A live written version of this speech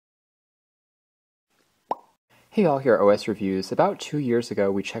Hey all, here at OS Reviews. About 2 years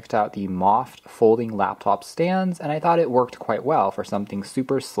ago, we checked out the MOFT folding laptop stands, and I thought it worked quite well for something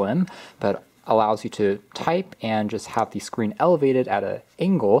super slim, but allows you to type and just have the screen elevated at an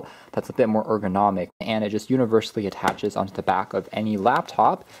angle that's a bit more ergonomic, and it just universally attaches onto the back of any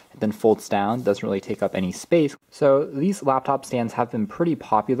laptop, then folds down, doesn't really take up any space. So these laptop stands have been pretty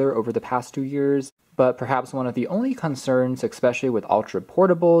popular over the past 2 years. But perhaps one of the only concerns, especially with ultra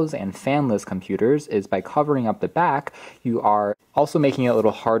portables and fanless computers, is by covering up the back, you are also making it a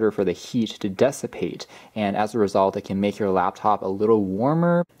little harder for the heat to dissipate. And as a result, it can make your laptop a little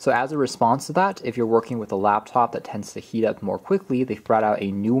warmer. So as a response to that, if you're working with a laptop that tends to heat up more quickly, they've brought out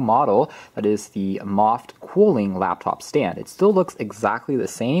a new model that is the MOFT cooling laptop stand. It still looks exactly the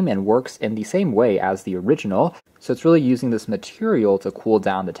same and works in the same way as the original. So it's really using this material to cool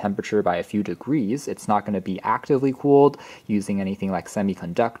down the temperature by a few degrees. It's not going to be actively cooled using anything like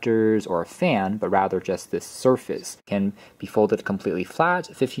semiconductors or a fan, but rather just this surface. It can be folded completely flat,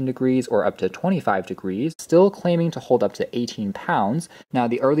 15 degrees or up to 25 degrees, still claiming to hold up to 18 pounds. Now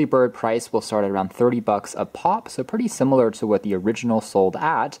the early bird price will start at around 30 bucks a pop, so pretty similar to what the original sold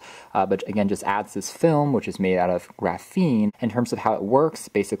at, but again just adds this film which is made out of graphene. In terms of how it works,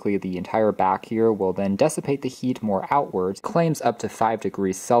 basically the entire back here will then dissipate the heat more outwards, claims up to 5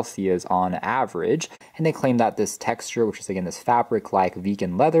 degrees Celsius on average, and they claim that this texture, which is again this fabric-like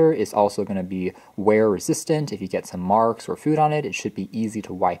vegan leather, is also going to be wear resistant. If you get some marks or food on it, it should be easy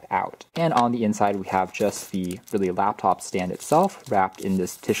to wipe out. And on the inside we have just the laptop stand itself wrapped in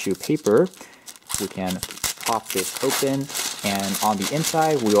this tissue paper. We can pop this open, and on the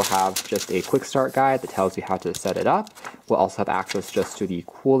inside we'll have just a quick start guide that tells you how to set it up. We'll also have access just to the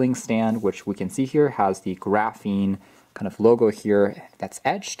cooling stand, which we can see here has the graphene kind of logo here that's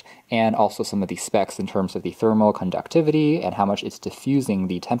etched, and also some of the specs in terms of the thermal conductivity and how much it's diffusing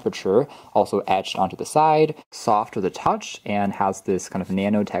the temperature, also etched onto the side. Soft to the touch and has this kind of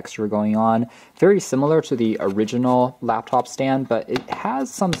nano texture going on. Very similar to the original laptop stand, but it has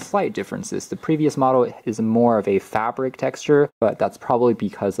some slight differences. The previous model is more of a fabric texture, but that's probably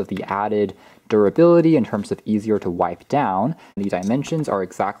because of the added durability in terms of easier to wipe down. The dimensions are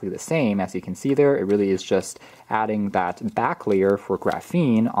exactly the same. As you can see there, it really is just adding that back layer for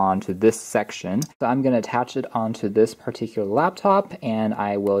graphene onto this section. So I'm going to attach it onto this particular laptop, and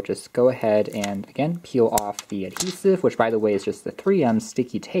I will just go ahead and again peel off the adhesive, which by the way is just the 3M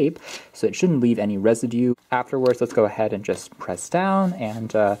sticky tape, so it shouldn't leave any residue. Afterwards, let's go ahead and just press down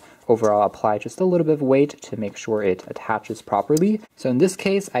and overall apply just a little bit of weight to make sure it attaches properly. So in this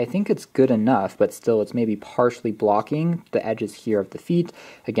case, I think it's good enough, but still it's maybe partially blocking the edges here of the feet.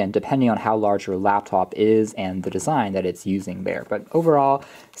 Again, depending on how large your laptop is and the design that it's using there. But overall,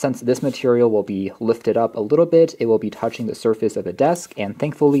 since this material will be lifted up a little bit, it will be touching the surface of a desk, and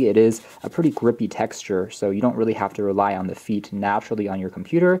thankfully it is a pretty grippy texture, so you don't really have to rely on the feet naturally on your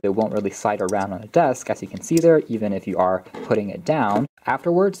computer. It won't really slide around on a desk, as you can see there, even if you are putting it down.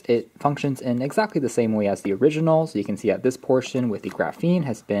 Afterwards, it functions in exactly the same way as the original, so you can see that this portion with the graphene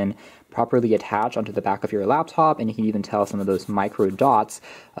has been properly attached onto the back of your laptop, and you can even tell some of those micro dots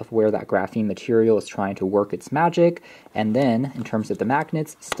of where that graphene material is trying to work its magic. And then in terms of the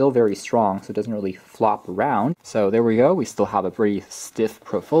magnets, still very strong, so it doesn't really flop around. So there we go, we still have a pretty stiff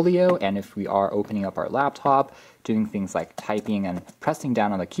portfolio, and if we are opening up our laptop, doing things like typing and pressing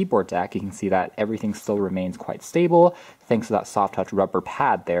down on the keyboard deck, you can see that everything still remains quite stable thanks to that soft touch rubber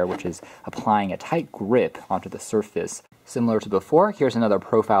pad there, which is applying a tight grip onto the surface. Similar to before, here's another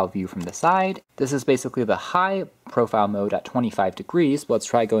profile view from the side. This is basically the high profile mode at 25 degrees. Let's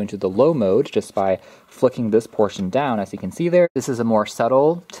try going to the low mode just by flicking this portion down. As you can see there, this is a more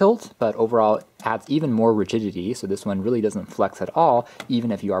subtle tilt, but overall adds even more rigidity, so this one really doesn't flex at all,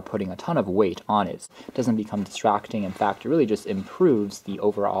 even if you are putting a ton of weight on it. It doesn't become distracting. In fact, it really just improves the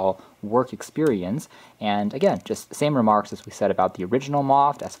overall work experience. And again, just same remarks as we said about the original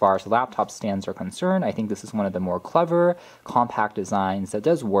MOFT. As far as laptop stands are concerned, I think this is one of the more clever, compact designs that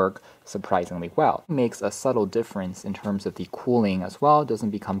does work surprisingly well. It makes a subtle difference in terms of the cooling as well. It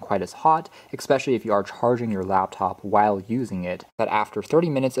doesn't become quite as hot, especially if you are charging your laptop while using it. But after 30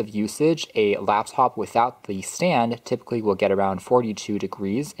 minutes of usage, a laptop without the stand typically will get around 42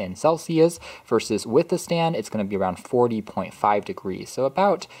 degrees in Celsius, versus with the stand, it's going to be around 40.5 degrees. So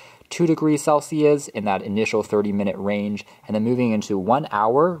about 2 degrees Celsius in that initial 30-minute range, and then moving into 1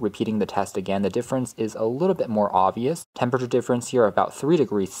 hour, repeating the test again, the difference is a little bit more obvious. Temperature difference here of about 3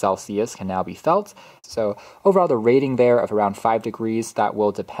 degrees Celsius can now be felt. So overall, the rating there of around 5 degrees, that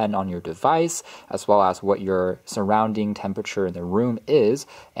will depend on your device, as well as what your surrounding temperature in the room is,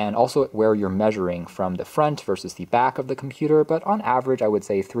 and also where you're measuring from the front versus the back of the computer. But on average, I would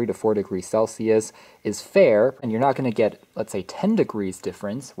say 3 to 4 degrees Celsius is fair, and you're not going to get, let's say, 10 degrees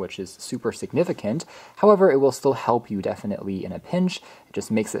difference, which is super significant. However, it will still help you definitely in a pinch. It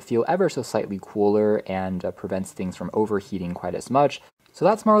just makes it feel ever so slightly cooler and prevents things from overheating quite as much. So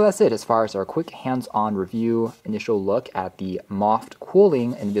that's more or less it as far as our quick hands-on review, initial look at the MOFT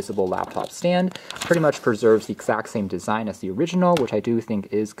cooling invisible laptop stand. Pretty much preserves the exact same design as the original, which I do think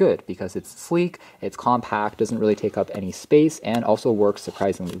is good because it's sleek, it's compact, doesn't really take up any space, and also works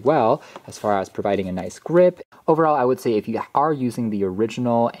surprisingly well as far as providing a nice grip. Overall, I would say if you are using the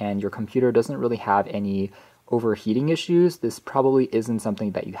original and your computer doesn't really have any overheating issues, this probably isn't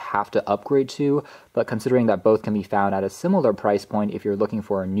something that you have to upgrade to, but considering that both can be found at a similar price point, if you're looking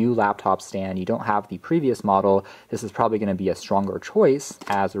for a new laptop stand, you don't have the previous model, this is probably going to be a stronger choice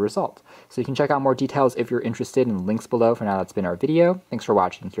as a result. So you can check out more details if you're interested in links below. For now, that's been our video. Thanks for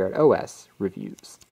watching here at OS Reviews.